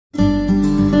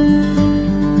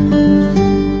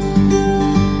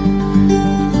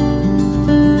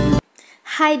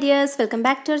Hi dears, welcome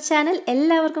back to our channel.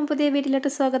 എല്ലാവർക്കും പുതിയ വീഡിയോയിലോട്ട്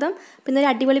സ്വാഗതം. പിന്നെ ഒരു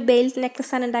അടിപൊളി ബെയിൽ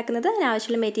നെക്ലസ് ആണ് ഉണ്ടാക്കുന്നത്. അതിന്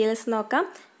ആവശ്യമുള്ള മെറ്റീരിയൽസ് നോക്കാം.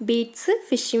 Beads,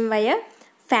 phishing wire,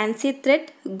 fancy thread,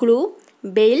 glue,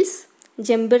 Biles,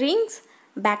 ജംബ് rings,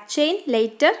 back chain,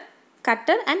 lighter,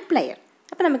 cutter and player.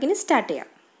 അപ്പോൾ നമുക്കിനി സ്റ്റാർട്ട് ചെയ്യാം.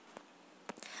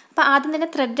 അപ്പോൾ ആദ്യം തന്നെ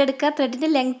ത്രെഡ് എടുക്കുക.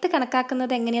 ത്രെഡിൻ്റെ ലെങ്ത്ത്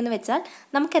കണക്കാക്കുന്നത് എങ്ങനെയാണെന്ന് വെച്ചാൽ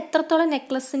നമുക്ക് എത്രത്തോളം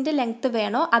നെക്ലസിൻ്റെ ലെങ്ത്ത്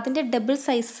വേണോ അതിൻ്റെ ഡബിൾ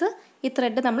സൈസ് ഈ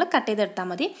ത്രെഡ് നമ്മൾ കട്ട് ചെയ്തെടുത്താൽ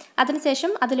മതി.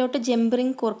 അതിനുശേഷം അതിലോട്ട് ജംബ്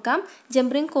റിംഗ് കോർക്കാം.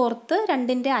 ജംബ് റിംഗ് കോർത്ത്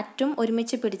രണ്ടിൻ്റെ അറ്റും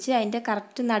ഒരുമിച്ച് പിടിച്ച് അതിൻ്റെ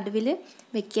കറക്റ്റ് നടുവിൽ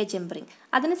വെക്കുക ജംബ് റിംഗ്.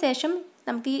 അതിനുശേഷം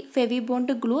നമുക്ക് ഈ ഫെവി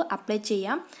ബോണ്ട് ഗ്ലൂ അപ്ലൈ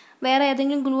ചെയ്യാം. വേറെ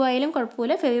ഏതെങ്കിലും ഗ്ലൂ ആയാലും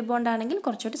കുഴപ്പമില്ല. ഫെവി ബോണ്ട് ആണെങ്കിൽ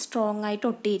കുറച്ചുകൂടി സ്ട്രോങ് ആയിട്ട്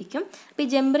ഒട്ടിയിരിക്കും. അപ്പോൾ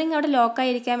ഈ ജംബ് റിംഗ് അവിടെ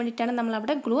ലോക്കായിരിക്കാൻ വേണ്ടിയിട്ടാണ്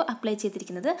നമ്മളവിടെ ഗ്ലൂ അപ്ലൈ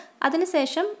ചെയ്തിരിക്കുന്നത്.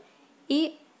 അതിനുശേഷം ഈ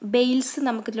ബെയിൽസ്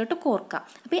നമുക്കിതിലോട്ട് കോർക്കാം.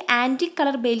 അപ്പോൾ ഈ ആൻറ്റിക്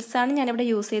കളർ ബെയിൽസാണ് ഞാനിവിടെ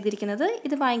യൂസ് ചെയ്തിരിക്കുന്നത്.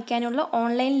 ഇത് വാങ്ങിക്കാനുള്ള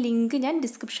ഓൺലൈൻ ലിങ്ക് ഞാൻ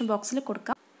ഡിസ്ക്രിപ്ഷൻ ബോക്സിൽ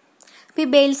കൊടുക്കാം. അപ്പോൾ ഈ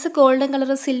Biles golden colour,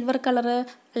 silver colour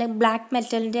അല്ലെങ്കിൽ ബ്ലാക്ക്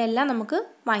മെറ്റലിൻ്റെ എല്ലാം നമുക്ക്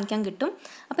വാങ്ങിക്കാൻ കിട്ടും.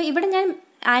 അപ്പോൾ ഇവിടെ ഞാൻ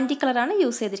ആൻറ്റി കളറാണ്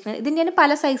യൂസ് ചെയ്തിരിക്കുന്നത്. ഇതിൻ്റെ തന്നെ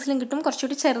പല സൈസിലും കിട്ടും,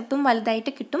 കുറച്ചുകൂടി ചെറുതും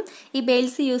വലുതായിട്ട് കിട്ടും. ഈ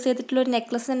ബെയിൽസ് യൂസ് ചെയ്തിട്ടുള്ള ഒരു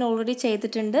നെക്ലസ് ഞാൻ ഓൾറെഡി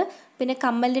ചെയ്തിട്ടുണ്ട്. പിന്നെ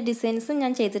കമ്മലിൻ്റെ ഡിസൈൻസും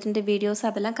ഞാൻ ചെയ്തിട്ടുണ്ട്. വീഡിയോസ്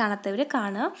അതെല്ലാം കാണാത്തവർ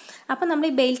കാണുക. അപ്പോൾ നമ്മൾ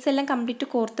ഈ ബെയിൽസ് എല്ലാം കംപ്ലീറ്റ്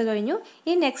കോർത്ത് കഴിഞ്ഞു.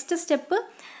 ഈ നെക്സ്റ്റ് സ്റ്റെപ്പ്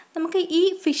നമുക്ക് ഈ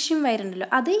ഫിഷിംഗ് വയർ ഉണ്ടല്ലോ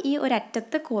അത് ഈ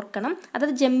ഒരറ്റത്ത് കോർക്കണം.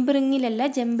 അതായത് ജംബ് റിങ്ങിലല്ല,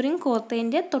 ജംബ് റിങ്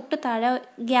കോർത്തതിൻ്റെ തൊട്ട് താഴെ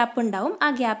ഗ്യാപ്പ് ഉണ്ടാവും. ആ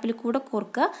ഗ്യാപ്പിൽ കൂടെ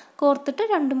കോർക്കുക. കോർത്തിട്ട്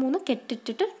 2-3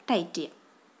 കെട്ടിട്ടിട്ട് ടൈറ്റ് ചെയ്യാം.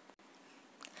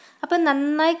 അപ്പോൾ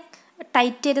നന്നായി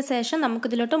ടൈറ്റ് ചെയ്ത ശേഷം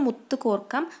നമുക്കിതിലോട്ട് മുത്ത്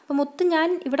കോർക്കാം. അപ്പോൾ മുത്ത് ഞാൻ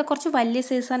ഇവിടെ കുറച്ച് വലിയ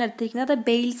സൈസാണ് എടുത്തിരിക്കുന്നത്. അത്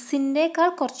ബെയിൽസിൻ്റെക്കാൾ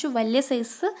കുറച്ച് വലിയ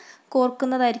സൈസ്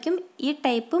കോർക്കുന്നതായിരിക്കും ഈ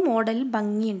ടൈപ്പ് മോഡലിൽ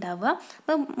ഭംഗി ഉണ്ടാവുക.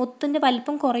 അപ്പോൾ മുത്തിൻ്റെ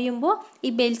വലിപ്പം കുറയുമ്പോൾ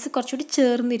ഈ ബെയിൽസ് കുറച്ചുകൂടി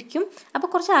ചേർന്നിരിക്കും. അപ്പോൾ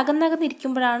കുറച്ച്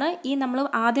അകന്നകന്നിരിക്കുമ്പോഴാണ് ഈ നമ്മൾ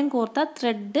ആദ്യം കോർത്ത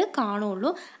ത്രെഡ്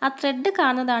കാണുള്ളൂ. ആ ത്രെഡ്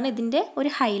കാണുന്നതാണ് ഇതിൻ്റെ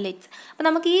ഒരു ഹൈലൈറ്റ്സ്. അപ്പോൾ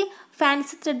നമുക്ക് ഈ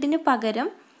ഫാൻസി ത്രെഡിന് പകരം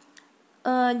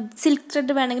സിൽക്ക്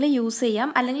ത്രെഡ് വേണമെങ്കിൽ യൂസ്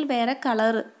ചെയ്യാം, അല്ലെങ്കിൽ വേറെ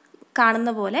കളർ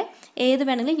കാണുന്ന പോലെ ഏത്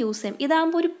വേണമെങ്കിലും യൂസ് ചെയ്യാം.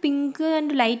 ഇതാകുമ്പോൾ ഒരു pink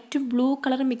and light blue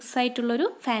colour mix ആയിട്ടുള്ളൊരു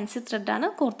ഫാൻസി ത്രെഡാണ്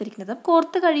കോർത്തിരിക്കുന്നത്.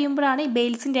 കോർത്ത് കഴിയുമ്പോഴാണ് ഈ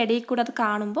ബെയിൽസിൻ്റെ ഇടയിൽ കൂടെ അത്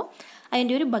കാണുമ്പോൾ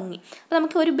അതിൻ്റെ ഒരു ഭംഗി. അപ്പോൾ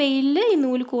നമുക്ക് ഒരു ബെയിലിൽ ഈ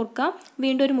നൂല് കോർക്കാം,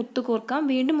 വീണ്ടും ഒരു മുത്ത് കോർക്കാം,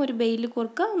 വീണ്ടും ഒരു ബെയിൽ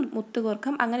കോർക്കാം, മുത്ത്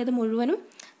കോർക്കാം, അങ്ങനെ ഇത് മുഴുവനും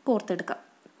കോർത്തെടുക്കാം.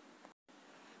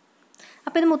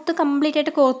 അപ്പോൾ ഇത് മുത്ത് കംപ്ലീറ്റ്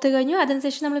ആയിട്ട് കോർത്ത് കഴിഞ്ഞു.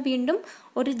 അതിനുശേഷം നമ്മൾ വീണ്ടും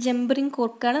ഒരു ജംബ് റിംഗ്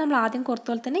കോർക്കുകയാണ്. നമ്മൾ ആദ്യം കോർത്ത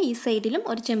പോലെ തന്നെ ഈ സൈഡിലും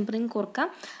ഒരു ജംബ് റിംഗ് കോർക്കാം.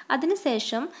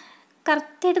 അതിനുശേഷം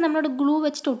കറക്റ്റായിട്ട് നമ്മളോട് ഗ്ലൂ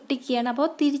വെച്ചിട്ട് ഒട്ടിക്കുകയാണ്. അപ്പോൾ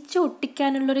തിരിച്ച്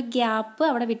ഒട്ടിക്കാനുള്ളൊരു ഗ്യാപ്പ്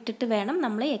അവിടെ വിട്ടിട്ട് വേണം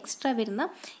നമ്മൾ എക്സ്ട്രാ വരുന്ന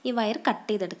ഈ വയർ കട്ട്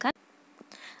ചെയ്തെടുക്കാൻ.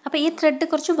 അപ്പോൾ ഈ ത്രെഡ്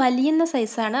കുറച്ച് വലിയുന്ന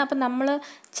സൈസാണ്. അപ്പോൾ നമ്മൾ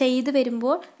ചെയ്ത്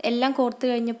വരുമ്പോൾ എല്ലാം കോർത്ത്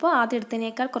കഴിഞ്ഞപ്പോൾ ആദ്യം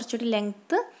എടുത്തതിനേക്കാൾ കുറച്ചുകൂടി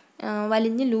ലെങ്ത്ത്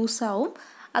വലിഞ്ഞ് ലൂസാവും.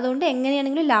 അതുകൊണ്ട്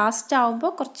എങ്ങനെയാണെങ്കിലും ലാസ്റ്റ്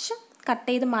ആകുമ്പോൾ കുറച്ച് കട്ട്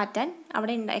ചെയ്ത് മാറ്റാൻ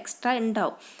അവിടെ എക്സ്ട്രാ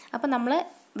ഉണ്ടാവും. അപ്പോൾ നമ്മൾ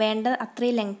വേണ്ട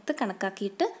അത്രയും ലെങ്ത്ത്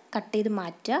കണക്കാക്കിയിട്ട് കട്ട് ചെയ്ത്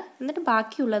മാറ്റുക. എന്നിട്ട്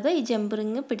ബാക്കിയുള്ളത് ഈ ജംബ്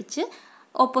റിങ് പിടിച്ച്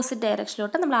ഓപ്പോസിറ്റ്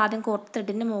ഡയറക്ഷനിലോട്ട് നമ്മൾ ആദ്യം കോർത്ത്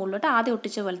ത്രെഡിൻ്റെ മുകളിലോട്ട് ആദ്യം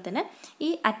ഒട്ടിച്ച പോലെ തന്നെ ഈ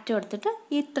അറ്റം എടുത്തിട്ട്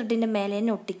ഈ ത്രെഡിൻ്റെ മേലെ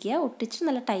തന്നെ ഒട്ടിക്കുക. ഒട്ടിച്ച്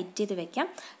നല്ല ടൈറ്റ് ചെയ്ത് വെക്കാം.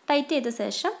 ടൈറ്റ് ചെയ്ത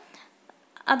ശേഷം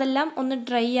അതെല്ലാം ഒന്ന്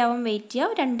ഡ്രൈ ആവാൻ വെയിറ്റ്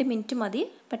ചെയ്യുക. 2 മിനിറ്റ് മതി,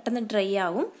 പെട്ടെന്ന് ഡ്രൈ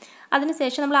ആവും.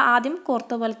 അതിനുശേഷം നമ്മൾ ആദ്യം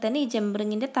കോർത്ത പോലെ തന്നെ ഈ ജംബ്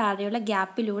റിങ്ങിൻ്റെ താഴെയുള്ള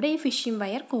ഗ്യാപ്പിലൂടെ ഈ ഫിഷിംഗ്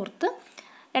വയർ കോർത്ത്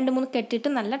 2-3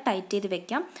 കെട്ടിയിട്ട് നല്ല ടൈറ്റ് ചെയ്ത്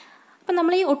വെക്കാം. അപ്പം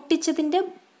നമ്മൾ ഈ ഒട്ടിച്ചതിൻ്റെ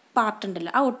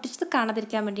പാർട്ടുണ്ടല്ലോ, ആ ഒട്ടിച്ചത്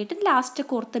കാണാതിരിക്കാൻ വേണ്ടിയിട്ട് ലാസ്റ്റ്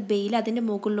കോർത്ത ബെയിൽ അതിൻ്റെ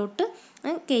മുകളിലോട്ട്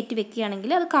കയറ്റി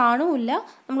വെക്കുകയാണെങ്കിൽ അത് കാണുമില്ല.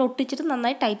 നമ്മൾ ഒട്ടിച്ചിട്ട്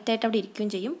നന്നായി ടൈറ്റായിട്ട് അവിടെ ഇരിക്കുകയും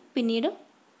ചെയ്യും, പിന്നീട്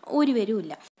ഊരി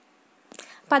വരുമില്ല.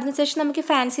 അപ്പോൾ അതിനുശേഷം നമുക്ക്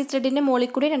ഫാൻസി ത്രെഡിൻ്റെ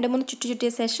മുകളിൽ കൂടി 2-3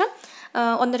 ചുറ്റിയ ശേഷം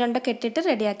 1-2 കെട്ടിയിട്ട്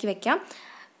റെഡിയാക്കി വെക്കാം.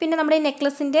 പിന്നെ നമ്മുടെ ഈ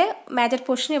നെക്ലസിൻ്റെ മേജർ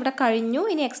പോർഷൻ ഇവിടെ കഴിഞ്ഞു.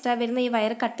 ഇനി എക്സ്ട്രാ വരുന്ന ഈ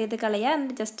വയർ കട്ട് ചെയ്ത് കളയുക.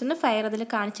 എന്നിട്ട് ജസ്റ്റ് ഒന്ന് ഫയർ അതിൽ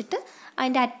കാണിച്ചിട്ട്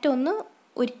അതിൻ്റെ അറ്റം ഒന്ന്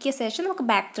ഒരുക്കിയ ശേഷം നമുക്ക്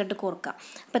ബാക്ക് ത്രെഡ് കോർക്കാം.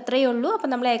 അപ്പോൾ ഇത്രയേ ഉള്ളൂ. അപ്പോൾ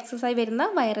നമ്മൾ എക്സസൈസ് വരുന്ന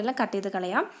വയറെല്ലാം കട്ട് ചെയ്ത്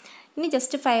കളയാം. ഇനി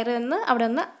ജസ്റ്റ് ഫയർ എന്ന് അവിടെ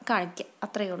ഒന്ന് കാണിക്കുക,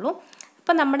 അത്രയേ ഉള്ളൂ.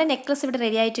 അപ്പോൾ നമ്മുടെ നെക്ലസ് ഇവിടെ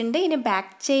റെഡി ആയിട്ടുണ്ട്. ഇനി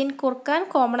ബാക്ക് ചെയിൻ കോർക്കാൻ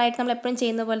കോമൺ ആയിട്ട് നമ്മൾ എപ്പോഴും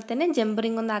ചെയ്യുന്ന പോലെ തന്നെ ജംബ്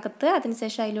റിംഗ് ഒന്ന് അകത്ത്,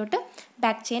 അതിനുശേഷം അതിലോട്ട്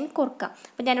ബാക്ക് ചെയിൻ കോർക്കാം.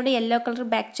 അപ്പോൾ ഞാനിവിടെ യെല്ലോ കളർ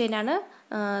ബാക്ക് ചെയിനാണ്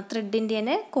ത്രെഡിൻ്റെ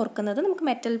തന്നെ കോർക്കുന്നത്. നമുക്ക്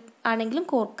മെറ്റൽ ആണെങ്കിലും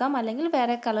കോർക്കാം, അല്ലെങ്കിൽ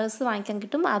വേറെ കളേഴ്സ് വാങ്ങിക്കാൻ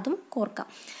കിട്ടും, അതും കോർക്കാം.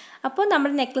 അപ്പോൾ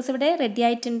നമ്മുടെ നെക്ലസ് ഇവിടെ റെഡി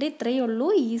ആയിട്ടുണ്ട്. ഇത്രയേ ഉള്ളൂ.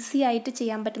 ഈസി ആയിട്ട്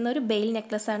ചെയ്യാൻ പറ്റുന്ന ഒരു ബെയിൽ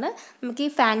നെക്ലസ്സാണ്. നമുക്ക് ഈ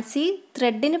ഫാൻസി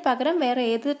ത്രെഡിന് പകരം വേറെ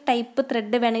ഏത് ടൈപ്പ്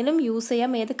ത്രെഡ് വേണമെങ്കിലും യൂസ്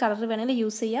ചെയ്യാം, ഏത് കളർ വേണമെങ്കിലും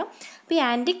യൂസ് ചെയ്യാം. അപ്പോൾ ഈ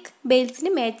ആൻറ്റിക്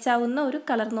ബെയിൽസിന് മാച്ചാവുന്ന ഒരു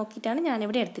കളർ നോക്കിയിട്ടാണ്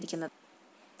ഞാനിവിടെ എടുത്തിരിക്കുന്നത്.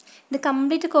 ഇത്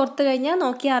കംപ്ലീറ്റ് കോർത്ത് കഴിഞ്ഞാൽ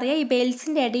നോക്കിയാൽ അറിയാം ഈ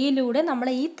ബെയിൽസിൻ്റെ ഇടയിലൂടെ നമ്മൾ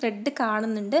ഈ ത്രെഡ്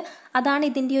കാണുന്നുണ്ട്. അതാണ്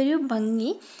ഇതിൻ്റെ ഒരു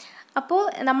ഭംഗി. അപ്പോൾ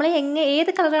നമ്മൾ ഏത്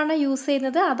കളറാണോ യൂസ്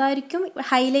ചെയ്യുന്നത് അതായിരിക്കും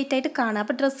ഹൈലൈറ്റ് ആയിട്ട് കാണുക.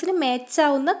 അപ്പോൾ ഡ്രസ്സിന്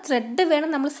മാച്ചാവുന്ന ത്രെഡ് വേണം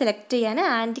നമ്മൾ സെലക്ട് ചെയ്യാൻ.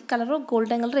 ആൻറ്റിക് കളറോ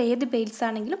ഗോൾഡൻ കളറോ ഏത് ബെയിൽസ്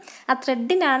ആണെങ്കിലും ആ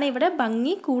ത്രെഡിനാണ് ഇവിടെ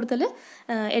ഭംഗി കൂടുതൽ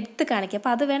എടുത്ത് കാണിക്കുക.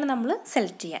 അപ്പോൾ അത് വേണം നമ്മൾ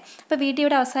സെലക്ട് ചെയ്യാൻ. അപ്പോൾ വീഡിയോ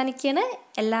ഇവിടെ അവസാനിക്കുകയാണ്.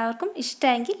 എല്ലാവർക്കും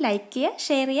ഇഷ്ടമായെങ്കിൽ ലൈക്ക് ചെയ്യുക,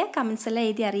 ഷെയർ ചെയ്യുക, കമൻസ് എല്ലാം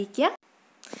എഴുതി അറിയിക്കുക.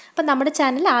 അപ്പോൾ നമ്മുടെ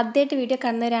ചാനൽ ആദ്യമായിട്ട് വീഡിയോ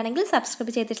കാണുന്നവരാണെങ്കിൽ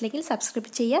സബ്സ്ക്രൈബ് ചെയ്തിട്ടില്ലെങ്കിൽ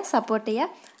സബ്സ്ക്രൈബ് ചെയ്യുക, സപ്പോർട്ട് ചെയ്യുക.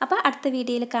 അപ്പോൾ അടുത്ത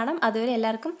വീഡിയോയിൽ കാണാം. അതുവരെ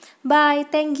എല്ലാവർക്കും ബൈ.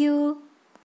 Thank you.